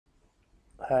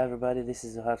Hi everybody, this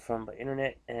is Ohad from the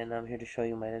internet, and I'm here to show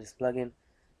you my latest plugin,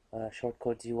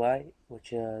 ShortCodes UI,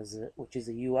 which is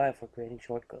a UI for creating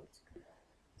shortcodes.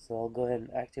 So I'll go ahead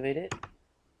and activate it,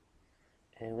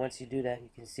 and once you do that, you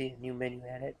can see a new menu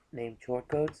added named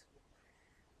Shortcodes,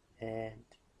 and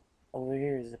over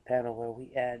here is the panel where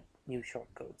we add new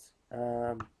shortcodes.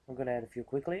 I'm going to add a few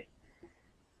quickly.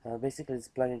 Basically, this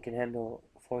plugin can handle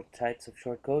 4 types of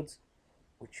shortcodes,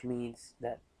 which means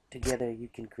that together you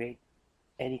can create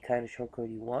any kind of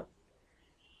shortcode you want.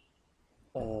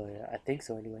 I think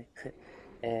so anyway.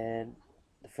 And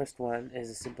the first one is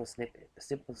a simple snippet. A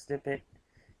simple snippet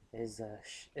is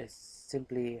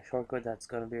simply a shortcode that's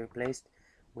going to be replaced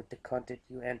with the content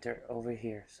you enter over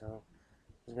here. So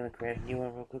I'm just going to create a new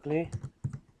one real quickly.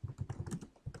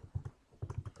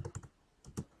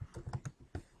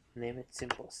 Name it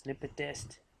simple snippet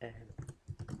test, and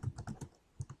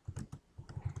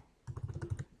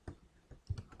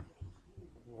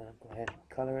I'm going to go ahead and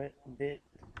color it a bit,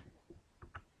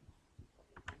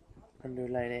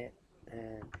 underline it,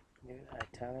 and give it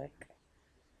italic.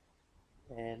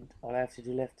 And all I have to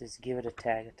do left is give it a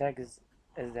tag. A tag is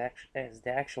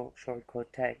the actual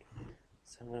shortcode tag.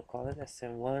 So I'm going to call it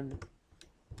SM1,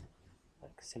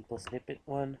 like simple snippet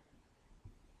 1.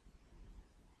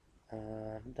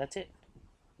 That's it.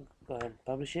 Go ahead and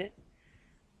publish it,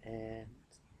 and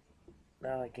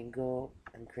now I can go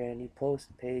and create a new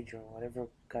post, page, or whatever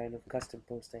kind of custom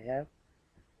post I have.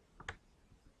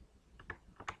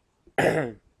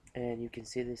 And you can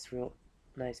see this real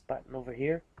nice button over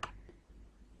here,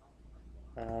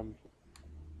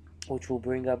 which will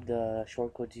bring up the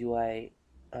Shortcodes UI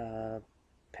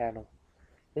panel.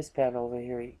 This panel over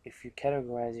here, if you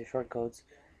categorize your shortcodes,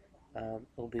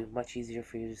 it'll be much easier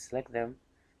for you to select them,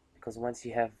 because once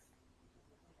you have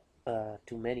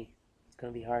too many, it's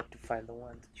going to be hard to find the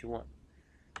one that you want.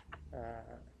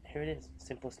 Here it is,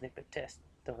 simple snippet test,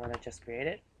 the one I just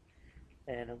created,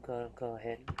 and I'm going to go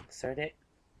ahead and insert it,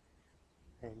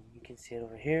 and you can see it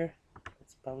over here.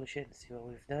 Let's publish it and see what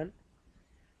we've done.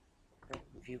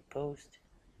 View post,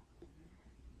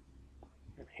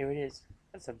 and here it is.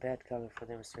 That's a bad color for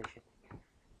demonstration.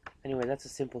 Anyway, that's a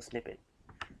simple snippet.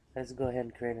 Let's go ahead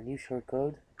and create a new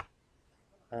shortcode.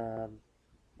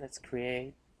 Let's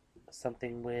create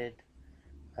something with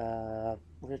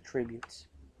attributes.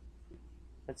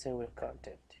 Let's say with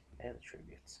content and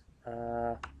attributes.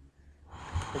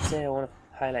 Let's say I want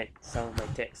to highlight some of my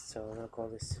text, so I'm going to call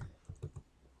this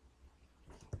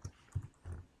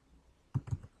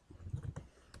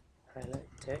highlight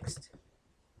text,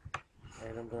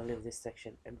 and I'm going to leave this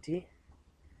section empty.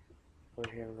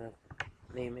 Over here I'm going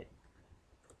to name it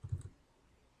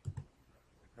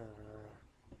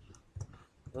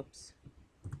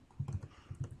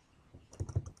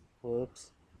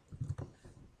whoops,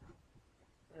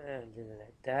 and leave it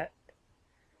like that.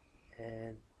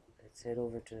 And let's head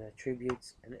over to the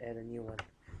attributes and add a new one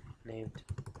named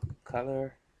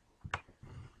color,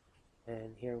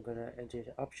 and here I'm gonna enter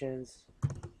the options.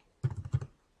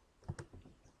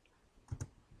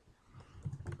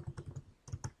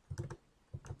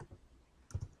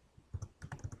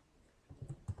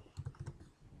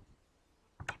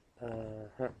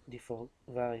 Default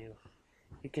value,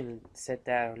 you can set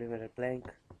that or leave it at blank.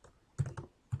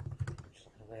 Just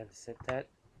go ahead and set that.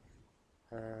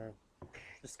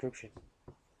 Description,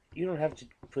 you don't have to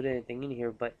put anything in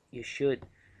here, but you should,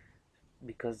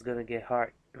 because it's gonna get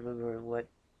hard. Remember what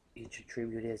each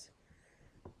attribute is.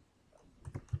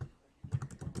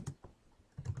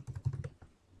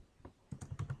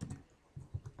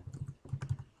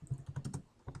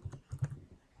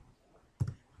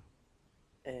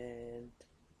 And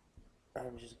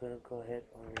I'm just gonna go ahead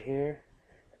over here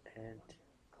and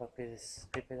copy this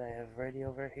snippet I have ready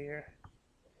over here.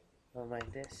 Don't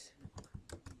mind this.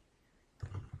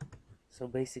 So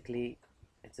basically,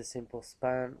 it's a simple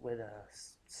span with a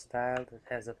style that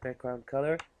has a background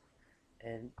color,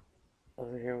 and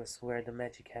over here was where the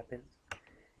magic happens. You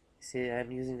see,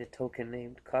 I'm using the token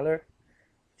named color,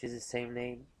 which is the same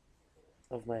name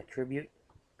of my attribute,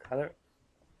 color,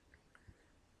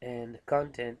 and the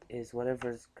content is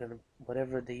whatever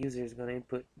the user is gonna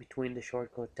input between the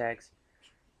shortcode tags.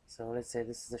 So let's say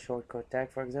this is the shortcode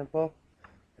tag, for example.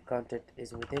 The content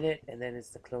is within it, and then it's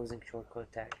the closing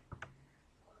shortcode tag.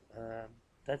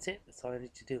 That's it. That's all I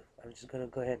need to do. I'm just gonna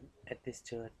go ahead and add this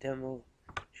to a demo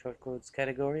shortcodes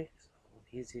category, so it'll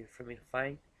be easier for me to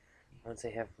find once I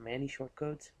have many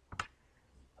shortcodes.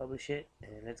 Publish it,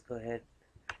 and let's go ahead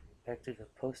back to the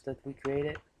post that we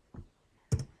created,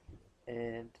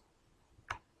 and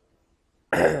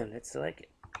let's select it,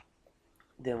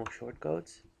 demo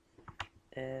shortcodes,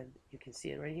 and you can see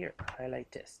it right here,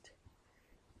 highlight test.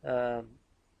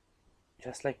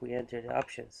 just like we enter the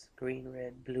options, green,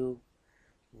 red, blue.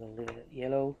 I'm going to leave it at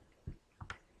yellow.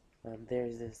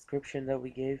 There's the description that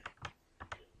we gave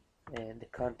and the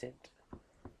content.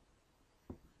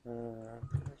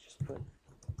 Let's just put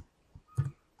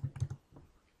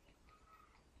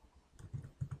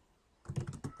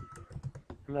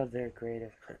I'm not very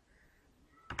creative.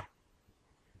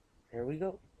 There we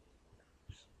go.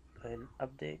 Just go ahead and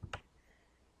update,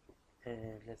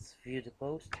 and let's view the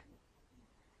post.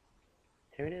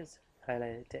 Here it is,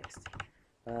 highlighted text.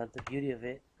 The beauty of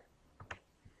it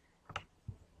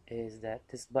is that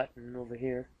this button over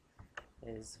here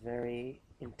is very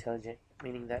intelligent,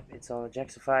 meaning that it's all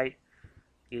Ajaxified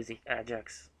using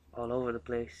Ajax all over the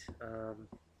place.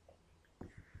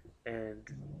 And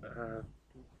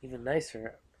even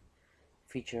nicer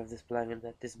feature of this plugin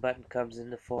that this button comes in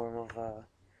the form of a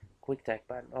QuickType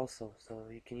button also, so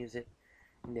you can use it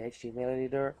in the HTML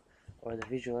editor or the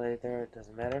visual editor, it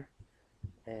doesn't matter.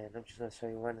 And I'm just going to show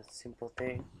you one simple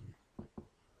thing.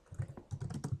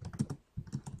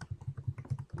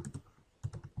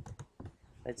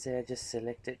 Let's say I just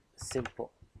selected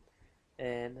simple,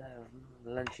 and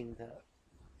I'm launching the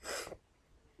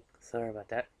sorry about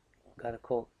that, got a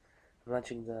cold. I'm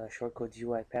launching the ShortCodes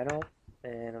UI panel,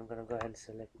 and I'm gonna go ahead and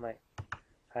select my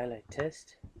highlight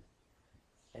test,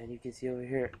 and you can see over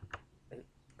here the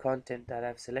content that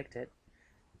I've selected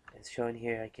is showing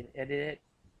here. I can edit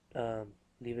it,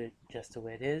 leave it just the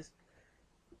way it is.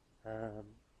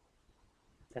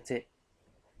 That's it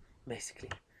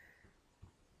basically.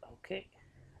 Okay,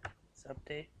 let's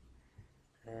update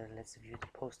and let's view the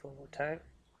post one more time.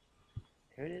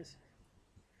 Here it is.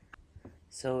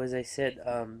 So as I said,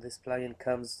 this plugin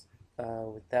comes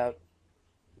without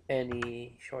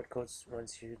any shortcuts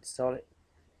once you install it,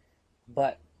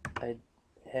 but I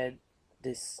had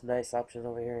this nice option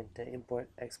over here in the import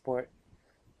export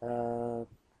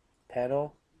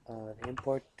panel, the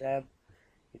import tab.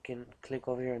 You can click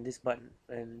over here on this button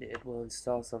and it will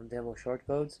install some demo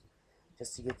shortcodes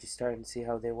just to get you started and see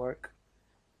how they work,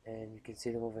 and you can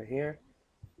see them over here.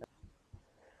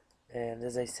 And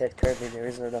as I said, currently there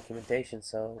is no documentation,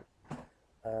 so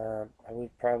I will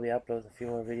probably upload a few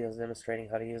more videos demonstrating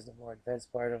how to use the more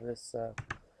advanced part of this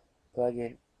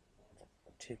plugin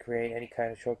to create any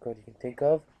kind of shortcode you can think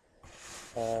of.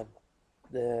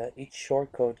 Each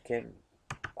shortcode can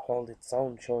hold its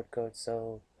own shortcode,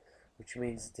 so which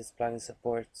means this plugin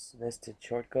supports nested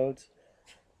shortcodes.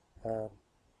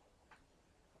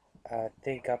 I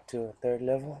think up to a third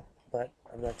level, but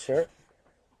I'm not sure.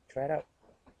 Try it out,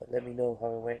 but let me know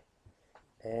how it went.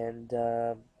 And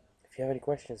if you have any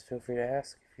questions, feel free to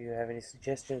ask. If you have any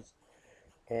suggestions,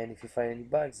 and if you find any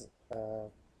bugs,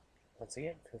 once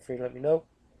again, feel free to let me know.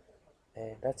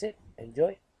 And that's it.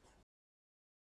 Enjoy.